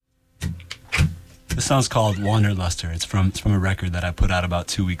This song's called Wanderluster. It's from a record that I put out about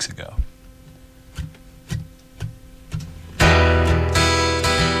 2 weeks ago.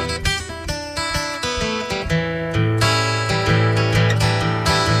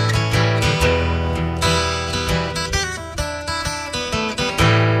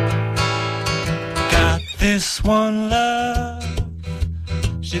 Got this one love,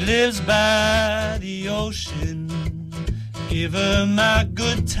 she lives by the ocean. Give her my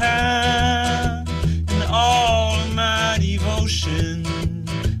good time and all of my devotion.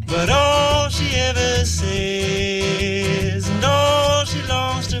 But all she ever says and all she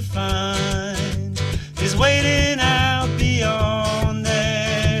longs to find is waiting out beyond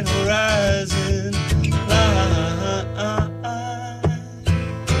that horizon.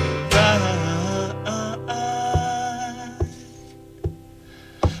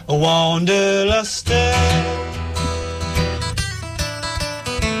 A wanderluster,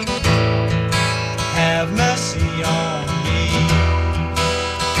 have mercy on me.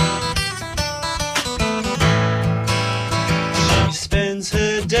 She spends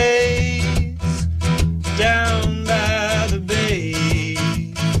her days down by the bay,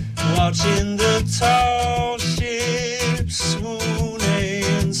 watching the tall ships swoon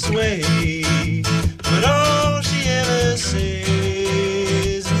and sway. But all she ever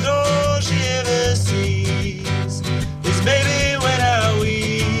says and all she ever sees is, baby, when are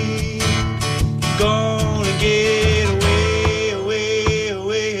we gonna get away, away,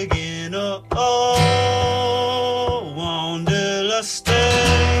 away again? Oh, oh, wanderluster,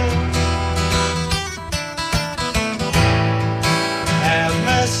 have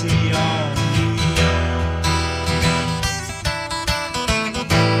mercy on me.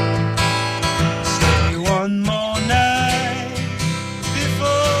 Stay one more night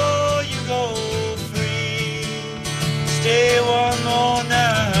before you go free. Stay one more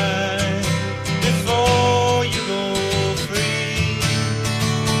night before you go free.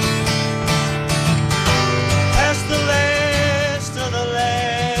 Past the last of the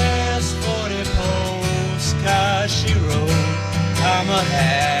last 40 postcards she wrote, I'm a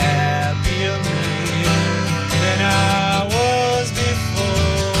happier man than I was before.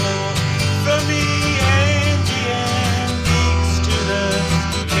 From the Andean peaks to the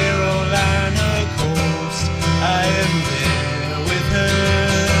Carolina coast, I am there with her.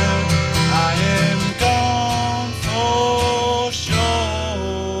 I am gone for sure.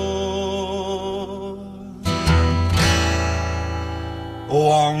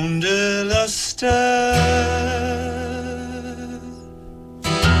 Wanderluster,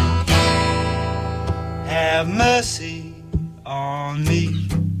 have mercy on me.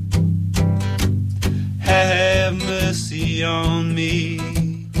 Have mercy on me.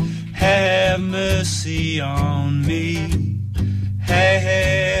 Have mercy on me.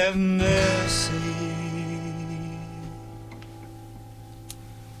 Have mercy.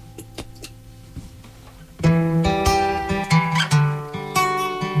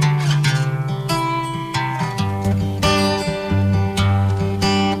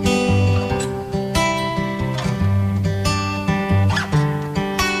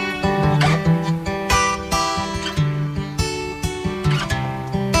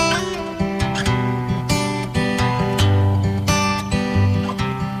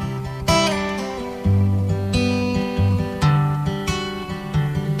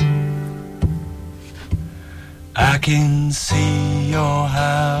 I can see your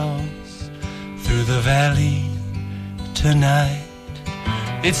house through the valley tonight.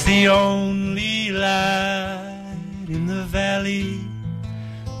 It's the only light in the valley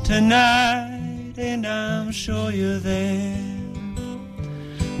tonight, and I'm sure you're there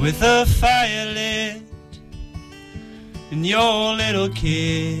with a fire lit and your little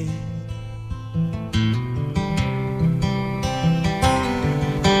kid.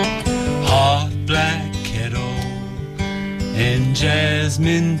 Hot black kettle and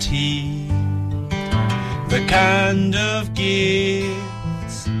jasmine tea, the kind of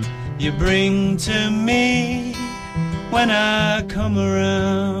gifts you bring to me when I come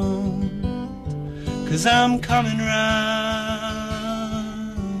around, 'cause I'm coming round,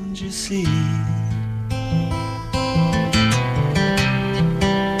 you see.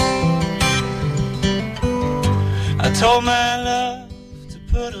 I told my love to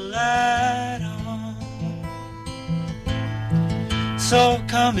put a light on, so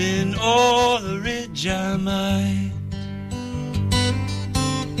coming o'er the ridge I might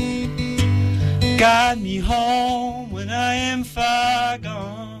guide me home when I am far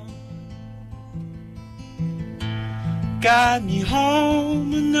gone. Guide me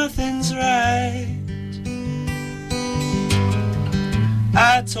home when nothing's right.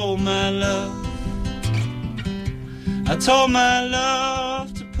 I told my love I told my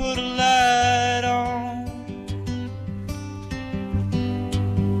love to put a light on.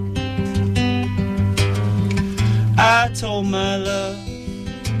 I told my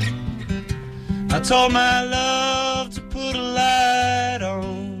love to put a light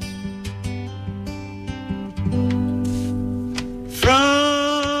on.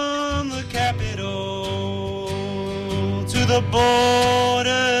 From the capital to the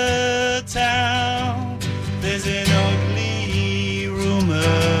border town, there's an ugly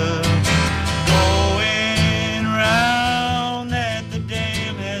rumor going round that the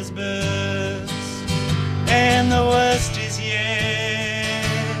dam has burst, and the worst is yet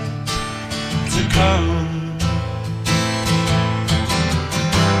to come.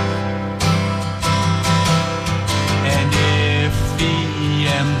 And if the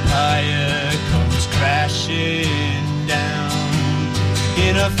empire comes crashing down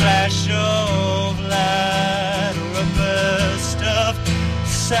in a flash of light or a burst of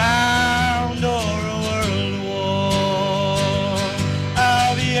sound or a world war,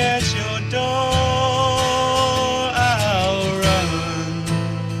 I'll be at your door, I'll run.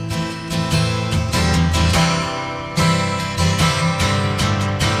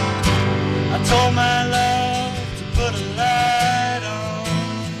 I told my love to put a light on,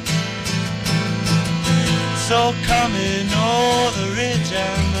 so coming o'er the ridge I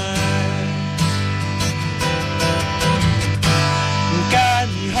might guide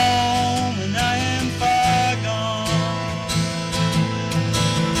me home when I am far gone,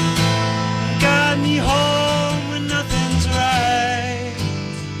 guide me home when nothing's right.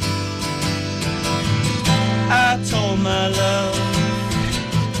 I told my love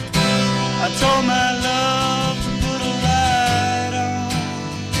to put a light on.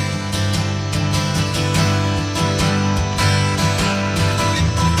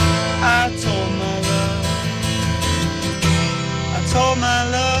 I told my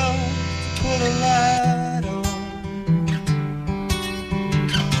love to put a light on.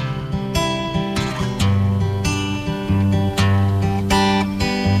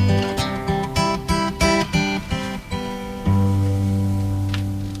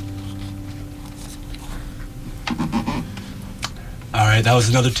 All right, that was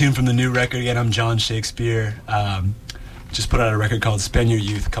another tune from the new record. Again, I'm John Shakespeare. Just put out a record called Spend Your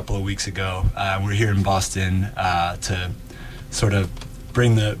Youth a couple of weeks ago. We're here in Boston to sort of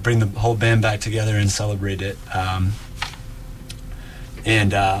bring the whole band back together and celebrate it.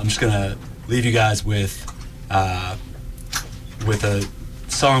 And I'm just gonna leave you guys with a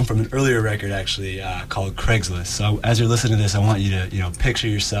song from an earlier record, actually, called Craigslist. So as you're listening to this, I want you to picture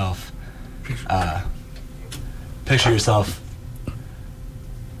yourself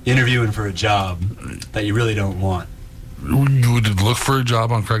interviewing for a job that you really don't want. You would look for a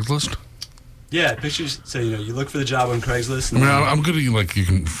job on Craigslist? Yeah, pictures. So you look for the job on Craigslist. I mean, I'm good at you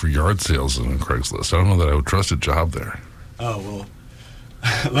can for yard sales on Craigslist. I don't know that I would trust a job there. Oh well,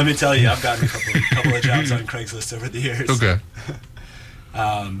 let me tell you, I've gotten a couple of jobs on Craigslist over the years. Okay.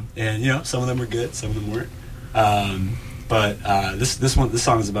 And some of them were good, some of them weren't. But this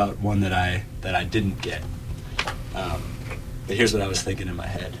song is about one that I didn't get. But here's what I was thinking in my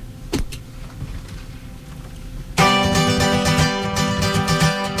head.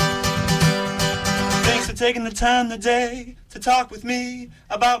 Thanks for taking the time today to talk with me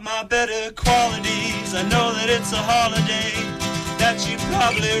about my better qualities. I know that it's a holiday, that you'd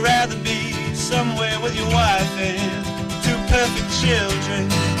probably rather be somewhere with your wife and two perfect children.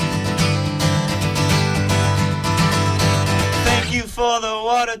 Thank you for the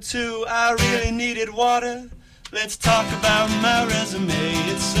water too, I really needed water. Let's talk about my resume.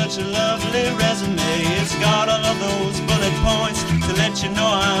 It's such a lovely resume. It's got all of those bullet points to let you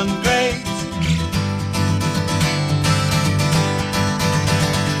know I'm great.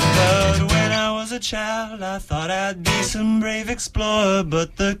 But when I was a child, I thought I'd be some brave explorer.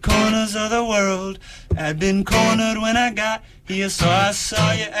 But the corners of the world had been cornered when I got here. So I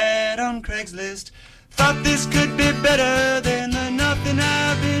saw your ad on Craigslist. Thought this could be better than the nothing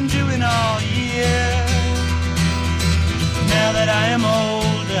I've been doing all year. Now that I am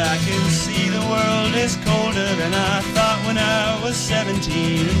older, I can see the world is colder than I thought when I was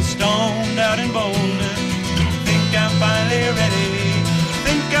 17 and stoned out in Boulder. Think I'm finally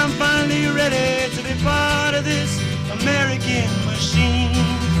ready to be part of this American machine.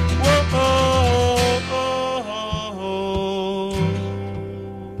 Whoa.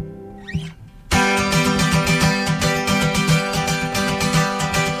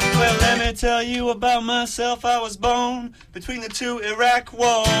 Well, let me tell you about myself. I was born between the two Iraq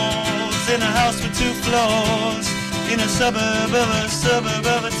wars, in a house with 2 floors, in a suburb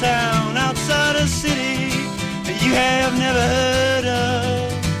of a town outside a city. you have never heard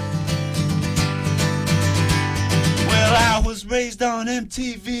of. Well, I was raised on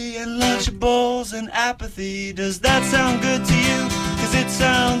MTV and Lunchables and apathy. Does that sound good to you? 'Cause it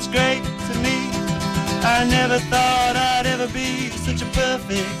sounds great to me. I never thought I'd ever be such a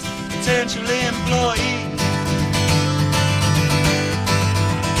perfect potentially employee.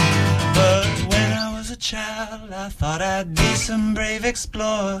 But when I was a child, I thought I'd be some brave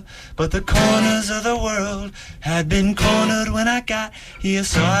explorer. But the corners of the world had been cornered when I got here.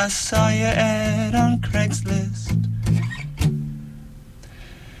 So I saw your ad on Craigslist.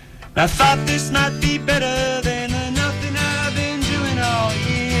 I thought this might be better than the nothing I've been doing all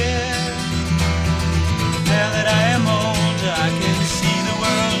year. Now that I am older, I can see the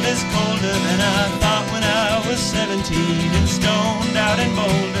world is colder than I thought when I was 17 and stoned out in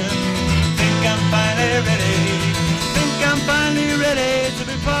Boulder. Think I'm finally ready to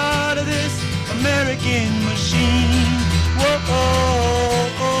be part of this American machine. Whoa, oh,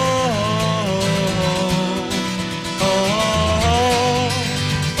 oh, oh,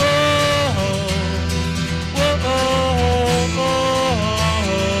 oh, oh, oh.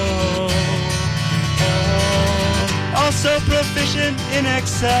 Also proficient in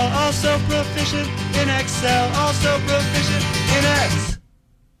Excel, also proficient in Excel, also proficient in X.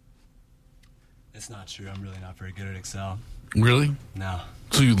 It's not true. I'm really not very good at Excel. Really? No.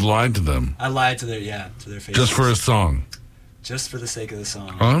 So you lied to them? I lied to their faces. Just for a song? Just for the sake of the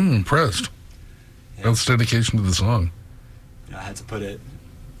song. I'm impressed. Yeah. That's dedication to the song. You know, I had to put it.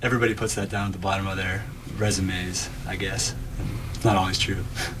 Everybody puts that down at the bottom of their resumes, I guess. It's not always true.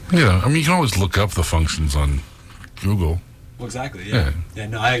 Yeah, I mean, you can always look up the functions on Google. Well, exactly. Yeah. Yeah.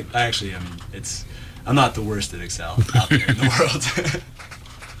 No, I actually am. I'm not the worst at Excel out there in the world.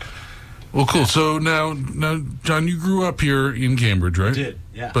 Well, cool. So now, John, you grew up here in Cambridge, right? I did,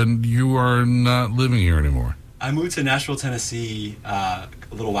 yeah. But you are not living here anymore. I moved to Nashville, Tennessee a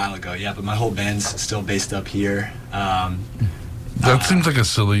little while ago, yeah, but my whole band's still based up here. That seems like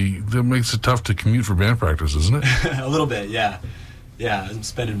that makes it tough to commute for band practice, isn't it? A little bit, yeah. Yeah, I'm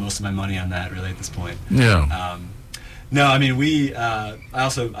spending most of my money on that, really, at this point. Yeah. No, I mean, I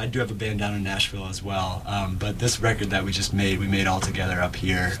do have a band down in Nashville as well, but this record that we just made, we made all together up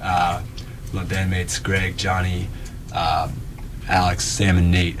here. My bandmates, Greg, Johnny, Alex, Sam, and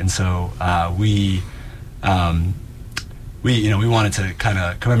Nate, and so we wanted to kind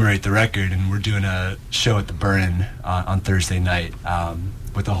of commemorate the record, and we're doing a show at the Burn on Thursday night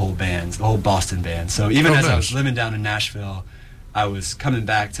with the whole band, the whole Boston band. So even as I was living down in Nashville, I was coming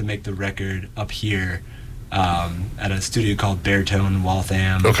back to make the record up here at a studio called Baritone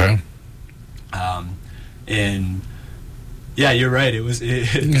Waltham. Okay. And yeah, you're right.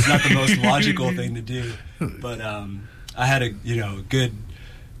 It's not the most logical thing to do, but I had a good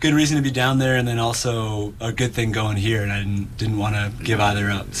reason to be down there, and then also a good thing going here, and I didn't want to give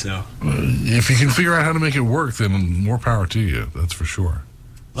either up. So if you can figure out how to make it work, then more power to you. That's for sure.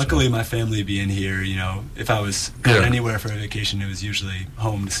 Luckily, my family being here, if I was going anywhere for a vacation, it was usually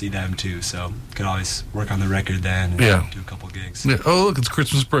home to see them too. So could always work on the record then and do a couple gigs. Yeah. Oh, look, it's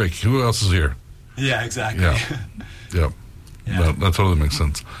Christmas break. Who else is here? Yeah, exactly. Yeah. Yep. Yeah. That totally makes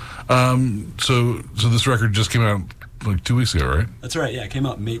sense. So this record just came out like 2 weeks ago, right? That's right. Yeah, it came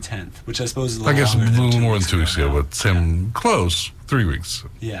out May 10th, which I suppose is a little more than 2 weeks ago, now. But close. 3 weeks.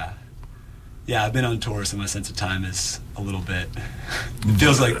 Yeah. Yeah, I've been on tour, so my sense of time is a little bit. It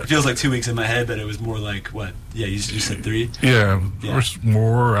feels like 2 weeks in my head, but it was more like what? Yeah, you said 3. Yeah, or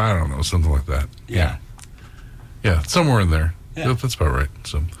more. I don't know, something like that. Yeah. Yeah, somewhere in there. Yeah. That's about right.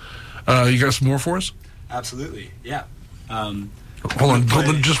 So, you got some more for us? Absolutely. Yeah. Hold on,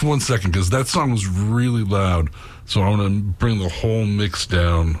 just 1 second, because that song was really loud. So I'm going to bring the whole mix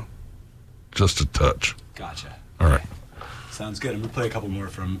down just a touch. Gotcha. All right. Sounds good. I'm going to play a couple more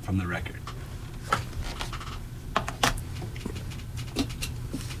from the record.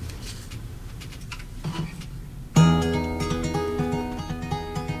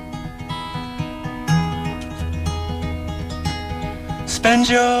 Spend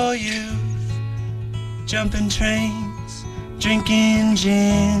your youth jumping trains, drinking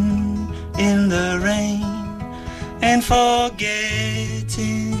gin in the rain, and forgetting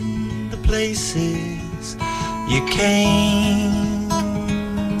the places you came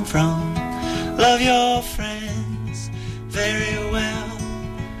from. Love your friends very well,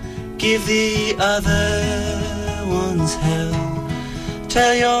 give the other ones hell.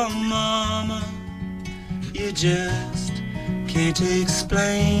 Tell your mama you just can't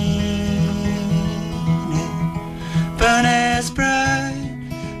explain it. Burn as bright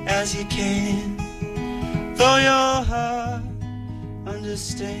as you can, though your heart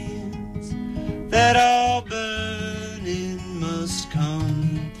understands that all burns fighting must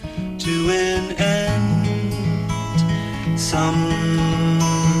come to an end someday.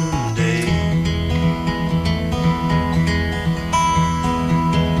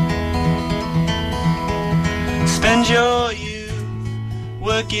 Spend your youth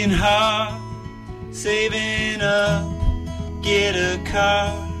working hard, saving up, get a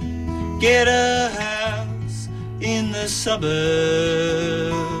car, get a house in the suburbs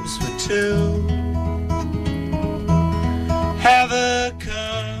for two. Have a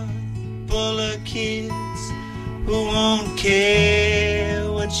couple of kids who won't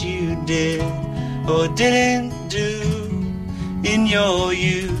care what you did or didn't do in your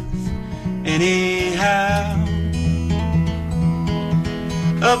youth anyhow.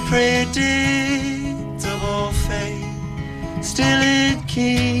 A predictable fate, still it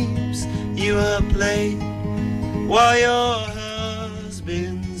keeps you up late while your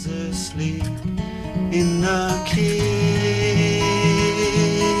husband's asleep in the kitchen.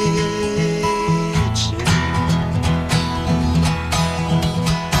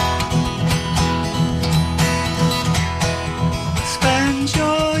 Spend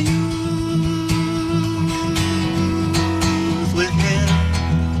your youth with him.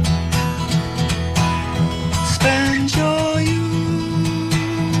 Spend your youth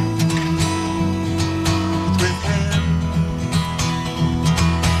with him.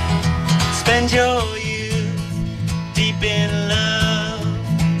 Spend your youth deep in love.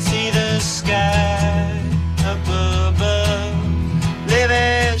 See the sky up above. Live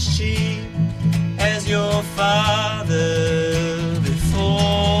as cheap as your father before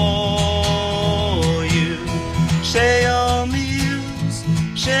you. Share your meals,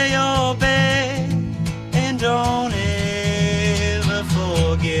 share your bed, and don't ever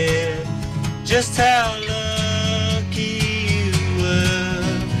forget just how lucky you were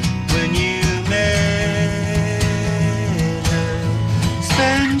when you met her.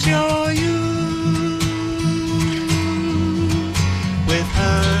 Spend your youth with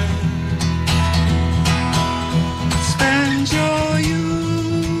her. Spend your youth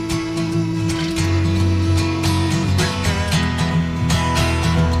with him.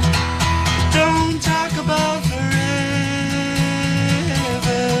 Don't talk about forever.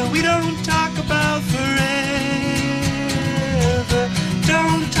 We don't talk about forever.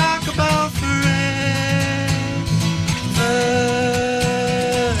 Don't talk about forever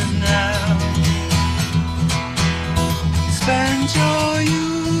now. Spend your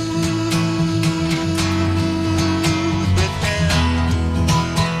youth with him.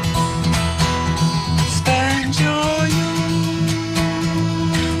 Spend your youth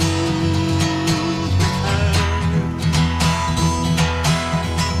with her.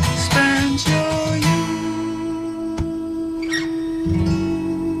 Spend your youth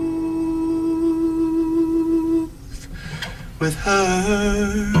with her.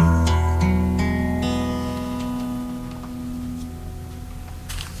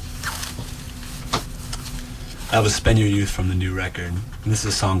 That was Spend Your Youth from the new record. And this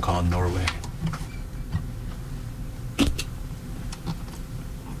is a song called Norway.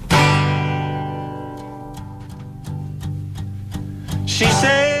 She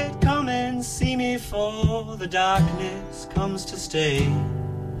said, come and see me for the darkness comes to stay.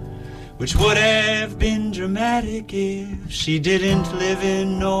 Which would have been dramatic if she didn't live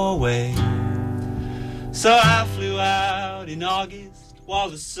in Norway. So I flew out in August while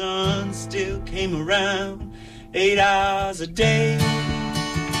the sun still came around, 8 hours a day.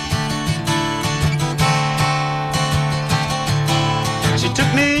 She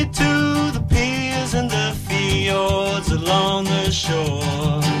took me to the piers and the fjords along the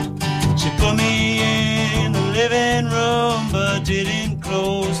shore. She put me in the living room but didn't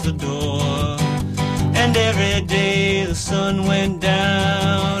close the door. And every day the sun went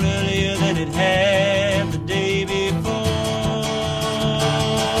down earlier than it had the day before.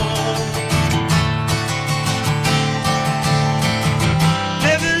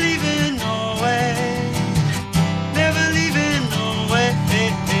 Never leaving Norway, never leaving Norway,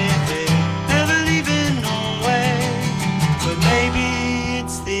 never leaving Norway. But maybe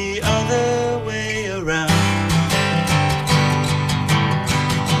it's the other way around.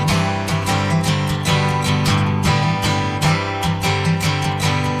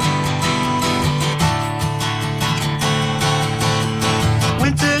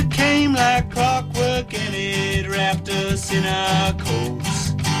 Winter came like clockwork and it wrapped us in our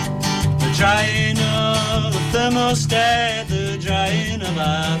coats. The drying of the thermostat, the drying of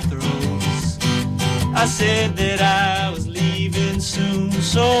our throats. I said that I was leaving soon,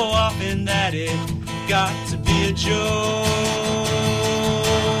 so often that it got to be a joke.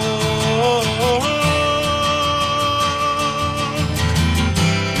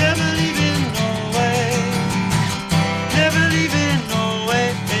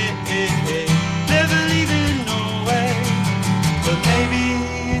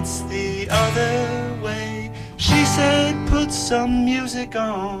 put some music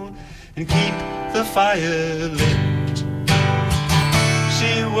on and keep the fire lit.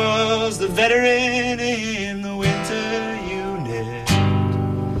 She was the veteran in the winter unit.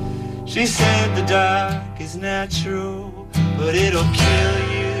 She said the dark is natural, but it'll kill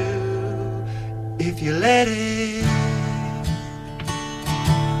you if you let it.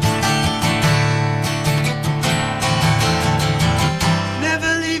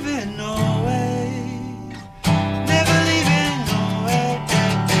 Never leaving Norway, never leaving Norway,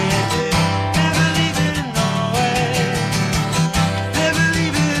 never leaving Norway, never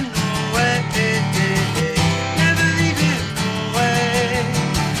leaving Norway, never leaving Norway,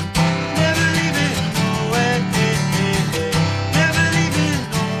 never leaving Norway, never leaving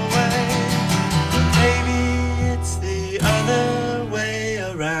Norway. Maybe it's the other way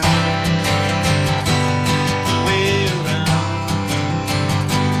around. Way around,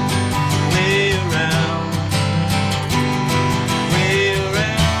 way around, way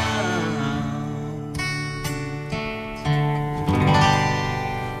around.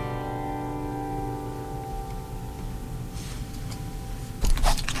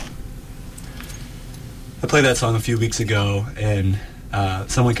 I played that song a few weeks ago, and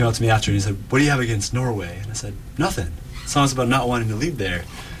someone came up to me after and he said, "What do you have against Norway?" And I said, "Nothing. The song's about not wanting to leave there."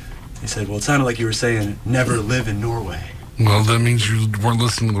 He said, "Well, it sounded like you were saying never live in Norway." Well, that means you weren't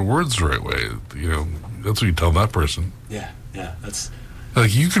listening to the words the right way. You know, that's what you tell that person. Yeah, that's...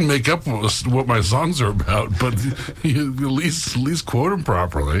 Like, you can make up what my songs are about, but you at least quote them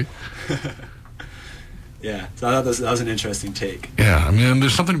properly. Yeah, so I thought that was an interesting take. Yeah, I mean,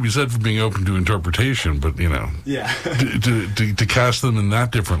 there's something to be said for being open to interpretation, but, you know, Yeah. to cast them in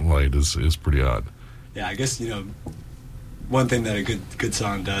that different light is pretty odd. Yeah, I guess, you know, one thing that a good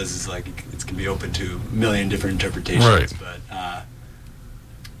song does is, like, it can be open to a million different interpretations. Right. But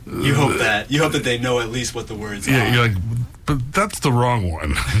you hope that they know at least what the words are. Yeah, you're like, but that's the wrong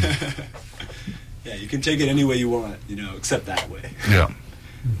one. Yeah, you can take it any way you want, you know, except that way. Yeah.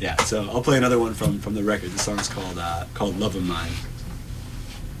 Yeah, so I'll play another one from the record. The song's called Love of Mine.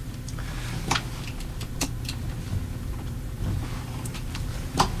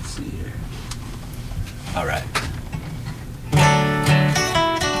 Let's see here. All right.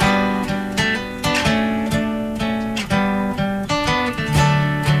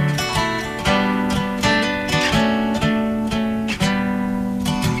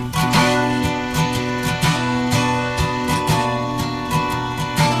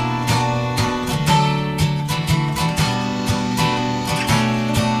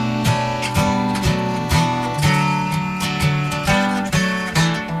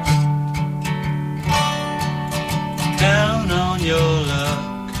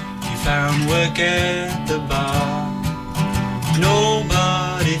 Work at the bar.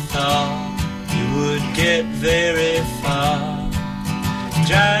 Nobody thought you would get very far.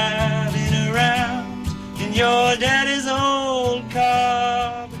 Driving around in your daddy's old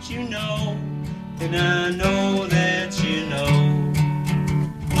car. But you know, and I know that you know,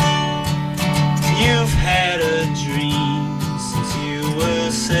 you've had a dream since you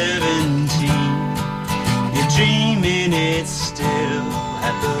were 17. You're dreaming it's still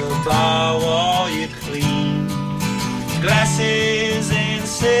at the bar while you clean glasses and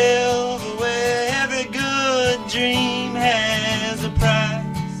silverware. Every good dream has a price.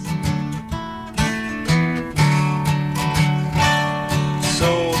 So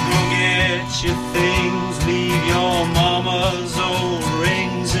go get your things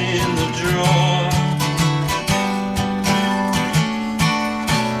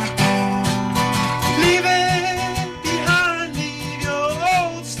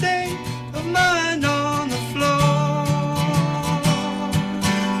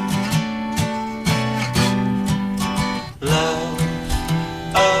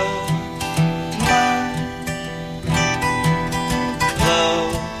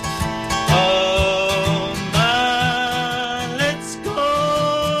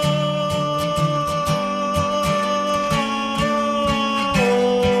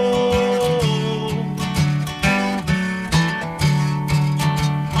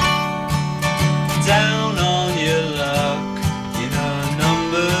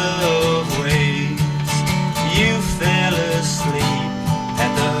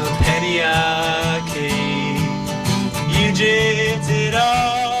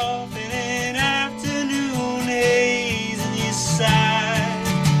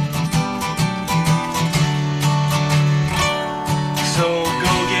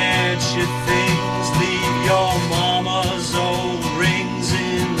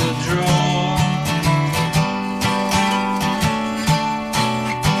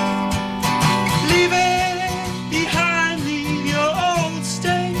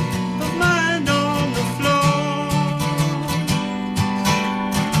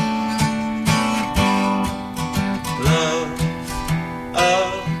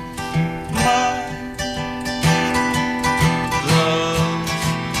of mine, love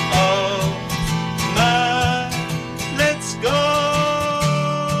of mine, let's go.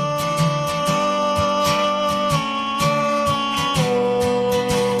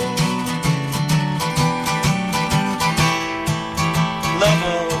 Love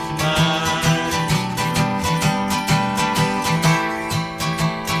of mine,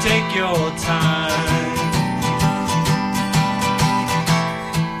 take your time,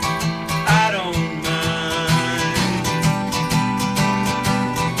 I don't mind,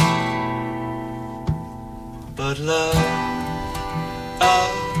 but love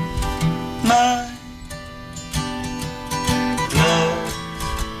of mine, love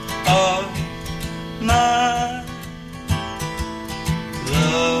of mine,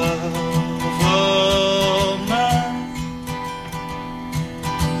 love of mine,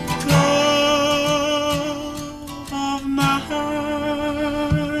 love of mine,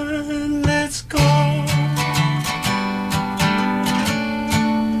 let's go.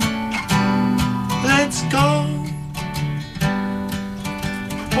 Let's go.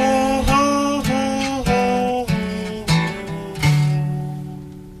 Oh, oh, oh, oh, oh.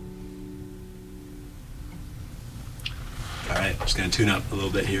 All right, just gonna tune up a little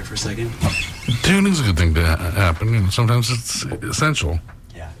bit here for a second. Tuning's a good thing to happen, and sometimes it's essential.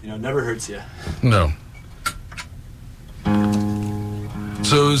 Yeah, it never hurts you. No.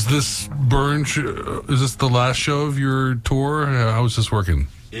 So is this is this the last show of your tour? How is this working?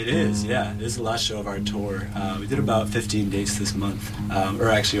 It is, yeah. It is the last show of our tour. We did about 15 dates this month, or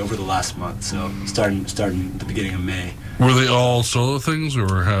actually over the last month. So starting at the beginning of May. Were they all solo things,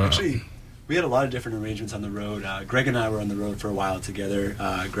 or how? Actually, we had a lot of different arrangements on the road. Greg and I were on the road for a while together.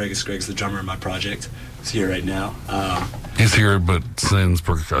 Greg's the drummer in my project. He's here right now. He's here, but sans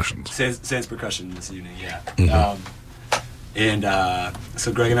percussions. Sans percussion this evening, yeah. Mm-hmm.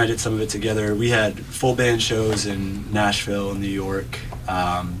 So Greg and I did some of it together. We had full band shows in Nashville, New York,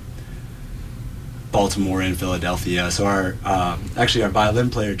 Baltimore, and Philadelphia. So our violin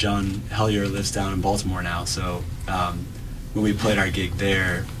player John Hellier lives down in Baltimore now. So when we played our gig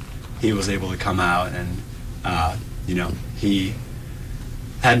there, he was able to come out, and he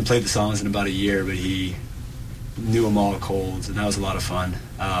hadn't played the songs in about a year, but he knew them all cold, and that was a lot of fun.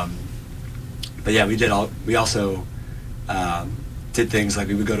 But yeah, we also did things like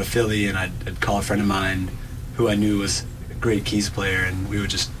we would go to Philly, and I'd call a friend of mine who I knew was a great keys player, and we would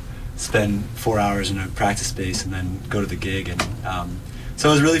just spend 4 hours in a practice space and then go to the gig. And so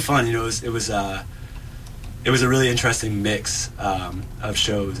it was really fun. It was a really interesting mix of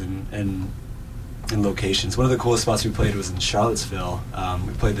shows and locations. One of the coolest spots we played was in Charlottesville.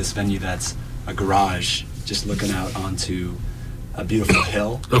 We played this venue that's a garage just looking out onto a beautiful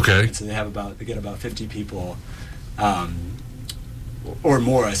hill. Okay. And so they get about 50 people, or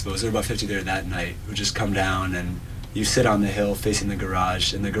more, I suppose. There were about 50 there that night, who just come down, and you sit on the hill facing the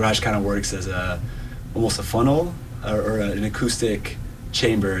garage, and the garage kind of works as almost a funnel or an acoustic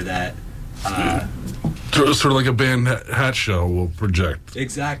chamber that sort of like a band hat shell will project.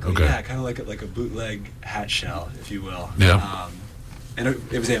 Exactly. Okay. Yeah, kind of like a bootleg hat shell, if you will. Yeah. And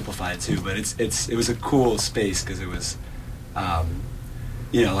it was amplified too, but it was a cool space because it was,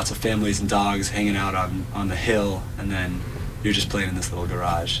 lots of families and dogs hanging out on the hill, and then you're just playing in this little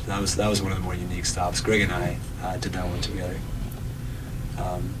garage. That was one of the more unique stops. Greg and I did that one together.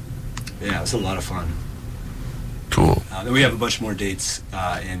 Yeah, it was a lot of fun. Cool. Then we have a bunch more dates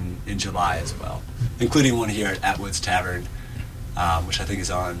in July as well, including one here at Atwood's Tavern, which I think is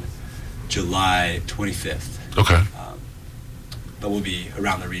on July 25th. Okay. But we'll be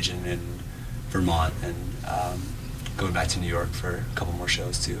around the region in Vermont and going back to New York for a couple more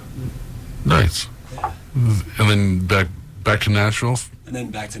shows too. Nice. Yeah. And then back to Nashville? And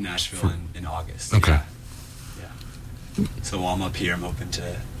then back to Nashville in August. Okay. Yeah. So while I'm up here, I'm hoping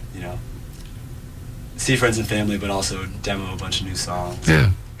to, see friends and family, but also demo a bunch of new songs.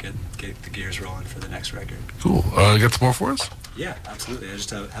 Yeah. Get the gears rolling for the next record. Cool. Got some more for us? Yeah, absolutely. I just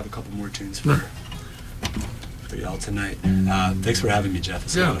have a couple more tunes for y'all tonight. Thanks for having me, Jeff.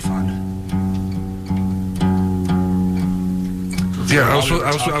 It's a lot of fun. Yeah, I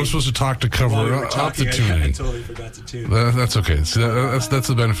was supposed to talk to cover up the tuning. I totally forgot to tune. That's okay. See, that's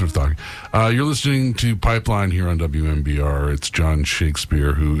the benefit of talking. You're listening to Pipeline here on WMBR. It's John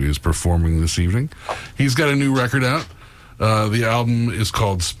Shakespeare who is performing this evening. He's got a new record out. The album is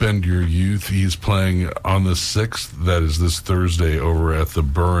called Spend Your Youth. He's playing on the 6th. That is this Thursday over at the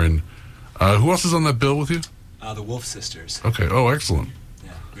Burren. Who else is on that bill with you? The Wolf Sisters. Okay. Oh, excellent.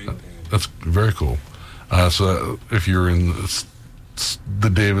 Yeah, great band. That's very cool. So if you're in the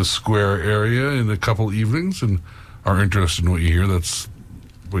Davis Square area in a couple evenings and are interested in what you hear, that's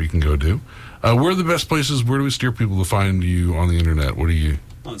what you can go do. Where are the best places? Where do we steer people to find you on the internet? What do you...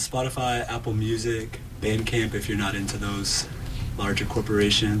 On Spotify, Apple Music, Bandcamp if you're not into those larger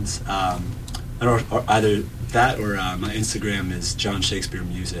corporations. Or either that or my Instagram is John Shakespeare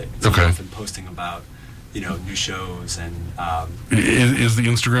Music. So Okay. I'm often posting about, new shows and... Is the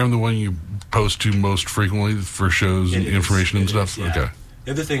Instagram the one you post to most frequently for shows and information and stuff? Yeah. Okay.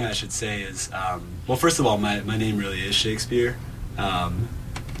 The other thing I should say is, well, first of all, my name really is Shakespeare.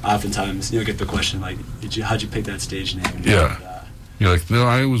 Oftentimes, get the question, like, how'd you pick that stage name? Yeah. And, You're like, no,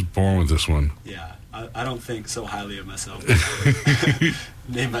 I was born with this one. yeah, I don't think so highly of myself.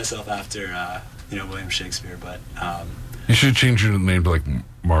 Name myself after, William Shakespeare, but... You should change your name to, like,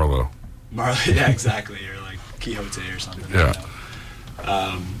 Marlowe. Marley, yeah, exactly, or like Quixote or something. Yeah.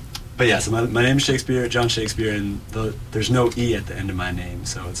 But yeah, so my name is Shakespeare, John Shakespeare, and there's no E at the end of my name,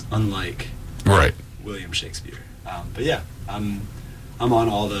 so it's unlike Right. William Shakespeare. But yeah, I'm on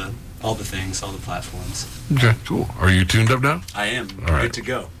all the things, all the platforms. Okay, cool. Are you tuned up now? I am All right. good to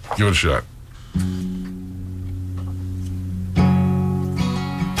go. Give it a shot.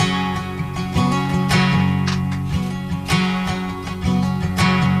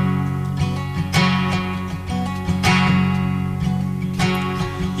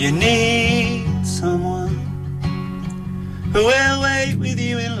 You need someone who will wait with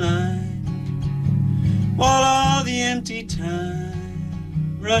you in line while all the empty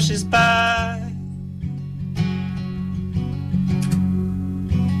time rushes by.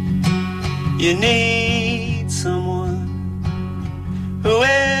 You need someone who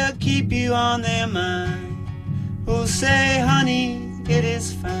will keep you on their mind, who'll say, honey, it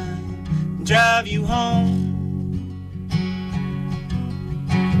is fine, and drive you home.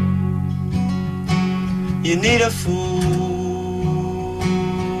 You need a fool.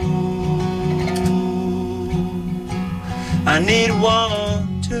 I need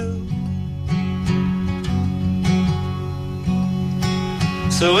one too.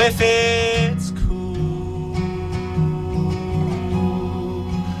 So if it's cool,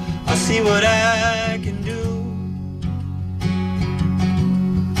 I'll see what I can do.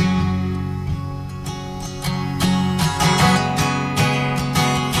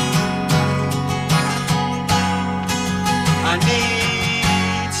 I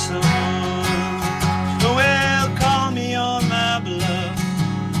need someone who will call me on my bluff.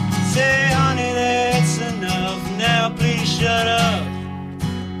 Say, honey, that's enough. Now please shut up.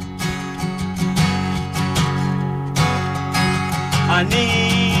 I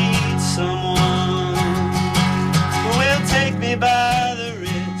need someone who will take me by the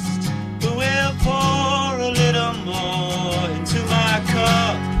wrist, who will pour a little more into my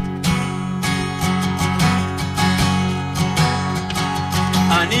cup.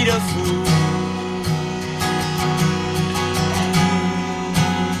 I need a fool.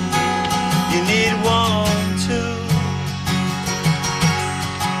 You need one too.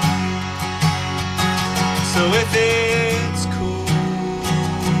 So if it's cool,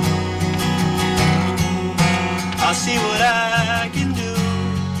 I'll see what I can do.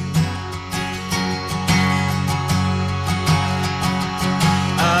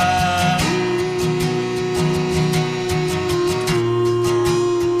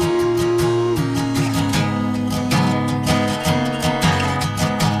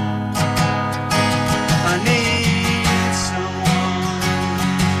 I need someone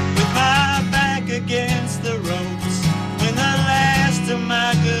with my back against the ropes when the last of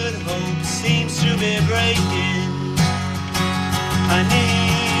my good hope seems to be breaking. I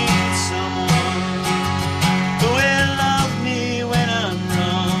need someone who will love me when I'm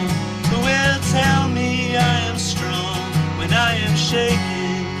wrong, who will tell me I am strong when I am shaking.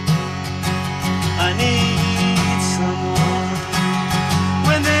 I need someone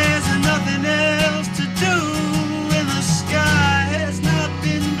when there's nothing else to do, and the sky has not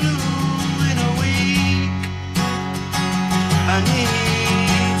been blue in a week. I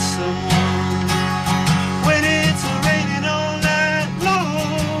need someone when it's raining all night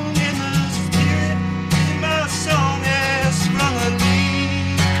long, and the spirit in my song has sprung a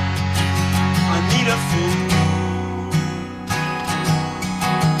leak. I need a fool.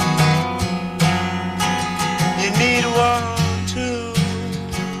 You need one too.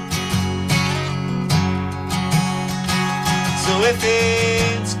 So if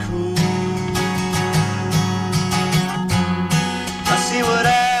it's cool, I'll see what I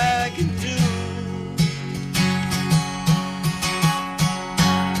can do.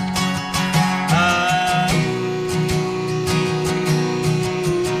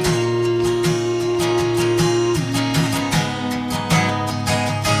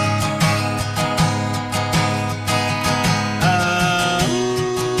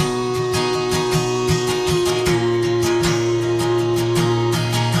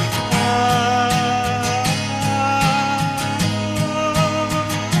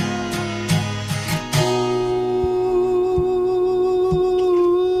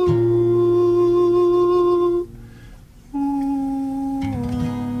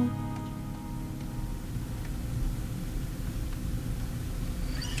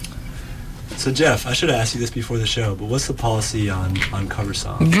 So Jeff, I should have asked you this before the show, but what's the policy on cover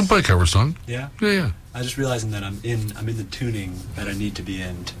songs? You can play cover song. Yeah? Yeah. I just realizing that I'm in the tuning that I need to be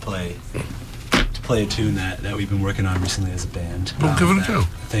in to play a tune that we've been working on recently as a band. Well, give it a go.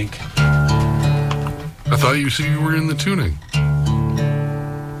 I think I thought you said you were in the tuning.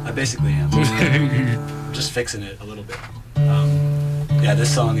 I basically am. Just fixing it a little bit. Yeah,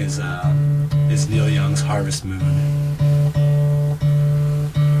 this song is Neil Young's Harvest Moon.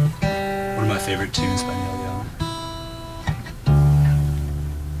 One of my favorite tunes by Neil Young.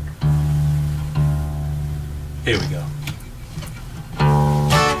 Here we go.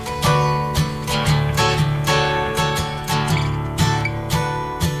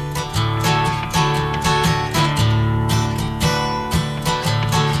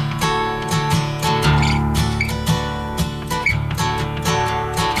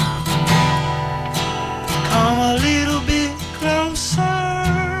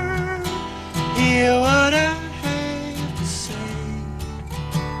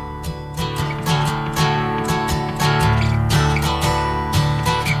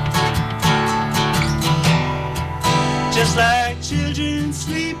 Just like children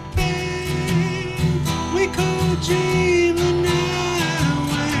sleeping, we could dream the night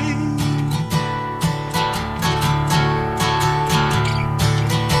away.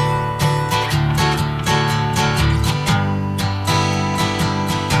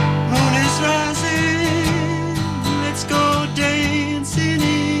 Moon is rising, let's go dancing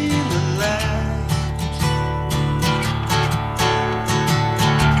in the light.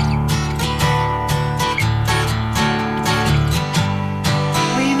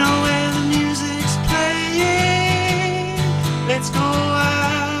 Let's go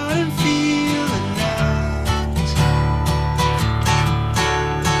out and feel the night.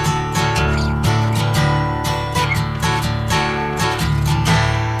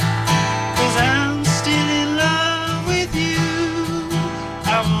 'Cause I'm still in love with you.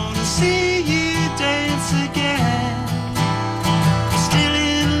 I wanna see you dance again. I'm still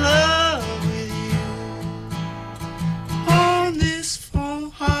in love with you on this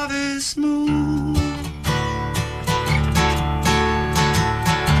fall harvest moon.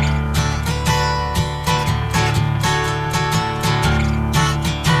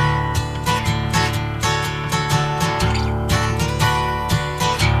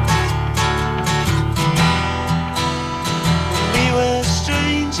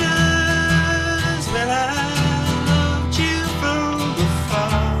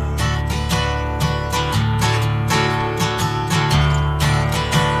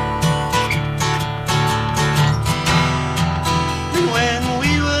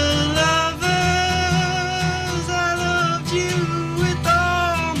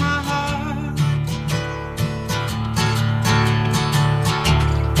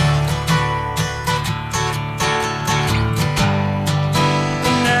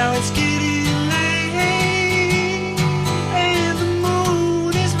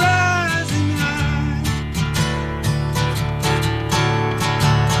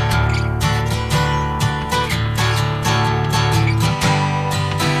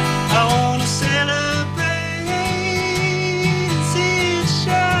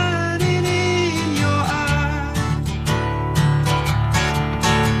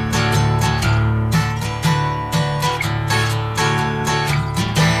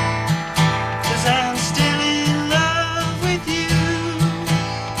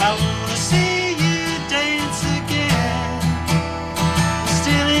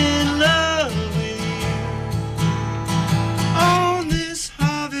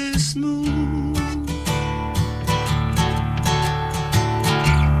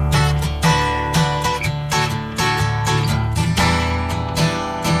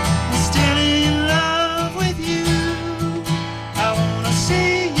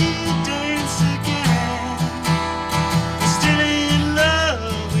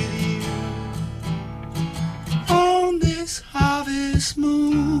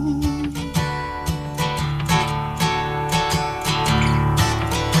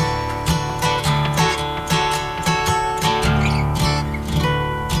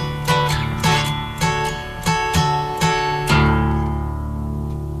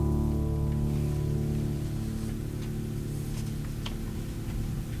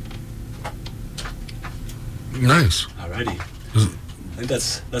 Nice. Alrighty. I think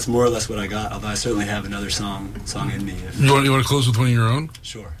that's more or less what I got. Although I certainly have another song in me. You want to close with one of your own?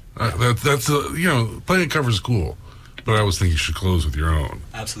 Sure. That's playing covers is cool, but I always think you should close with your own.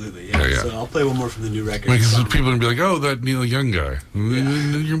 Absolutely. Yeah. So I'll play one more from the new record. Because people are gonna be like, "Oh, that Neil Young guy." Yeah.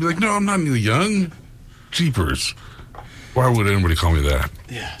 You're gonna be like, "No, I'm not Neil Young." Jeepers. Why would anybody call me that?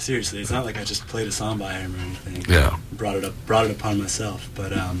 Yeah, seriously, it's not like I just played a song by him or anything. Yeah. Brought it upon myself.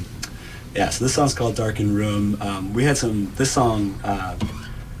 But yeah, so this song's called Darkened Room. We had this song,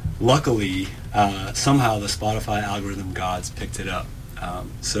 luckily, somehow the Spotify algorithm gods picked it up.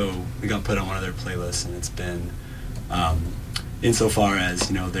 So we got put on one of their playlists, and it's been, insofar as,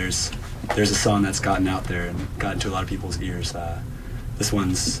 there's a song that's gotten out there and gotten to a lot of people's ears. This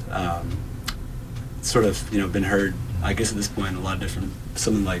one's sort of, been heard, I guess at this point, in a lot of different,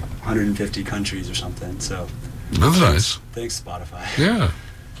 something like 150 countries or something. So that's nice. Thanks, Spotify. Yeah.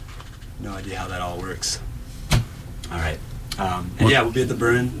 No idea how that all works. All right. And yeah, we'll be at the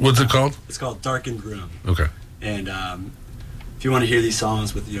Burn. What's it called? It's called Darkened Room. Okay. And if you want to hear these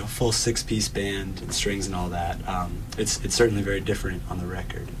songs with full 6-piece band and strings and all that, it's certainly very different on the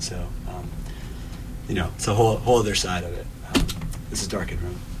record. So it's a whole other side of it. This is Darkened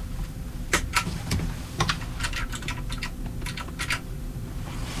Room.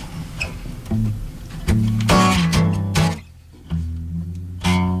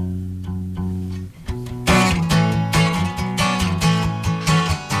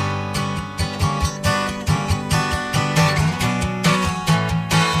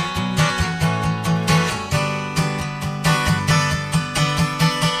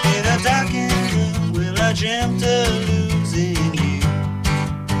 Dreamt of losing you,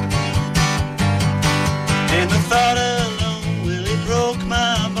 and the thought alone, well, it broke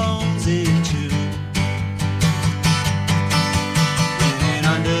my bones in two. In an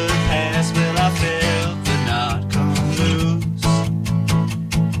underpass, well, I felt the knot come loose.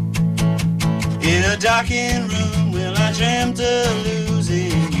 In a darkened room, well, I dreamt of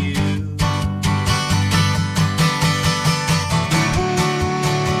losing you.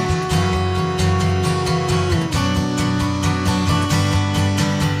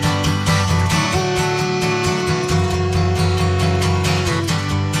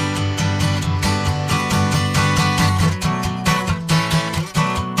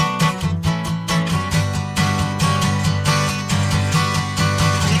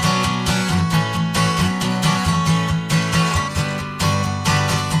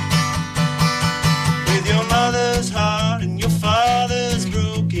 Heart and your father's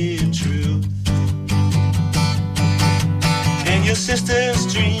broken truth, and your sister's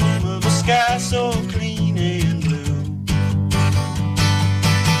dream of a sky so clean and blue,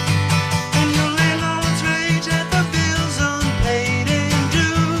 and your landlord's rage at the bills unpaid and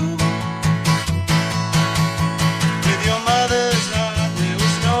due. With your mother's heart, there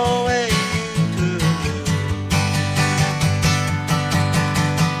was no way you could lose.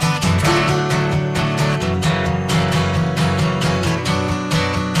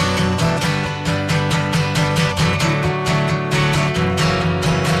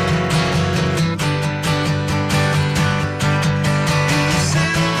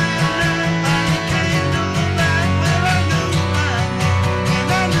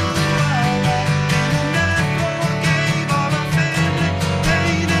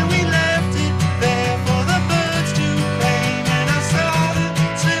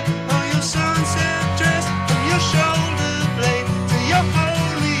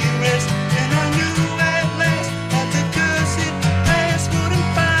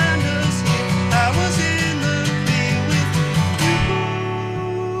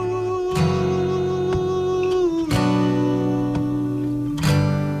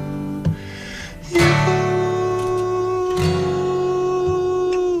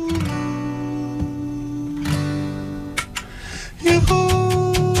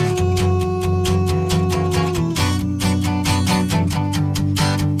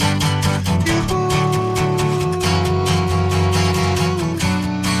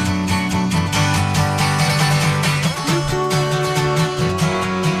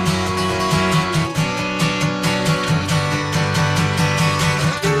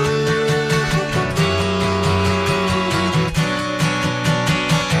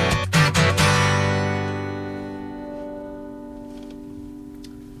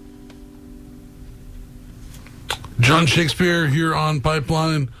 John Shakespeare here on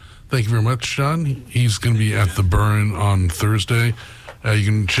Pipeline. Thank you very much, John. He's going to be at the Burn on Thursday. You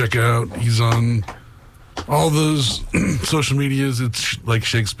can check out, he's on all those social medias. It's like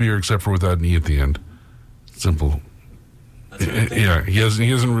Shakespeare, except for without an E at the end. Simple. That's what Yeah, he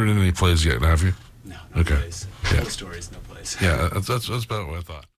hasn't written any plays yet, have you? No Okay. plays. Yeah. No stories, no plays. Yeah, that's about what I thought.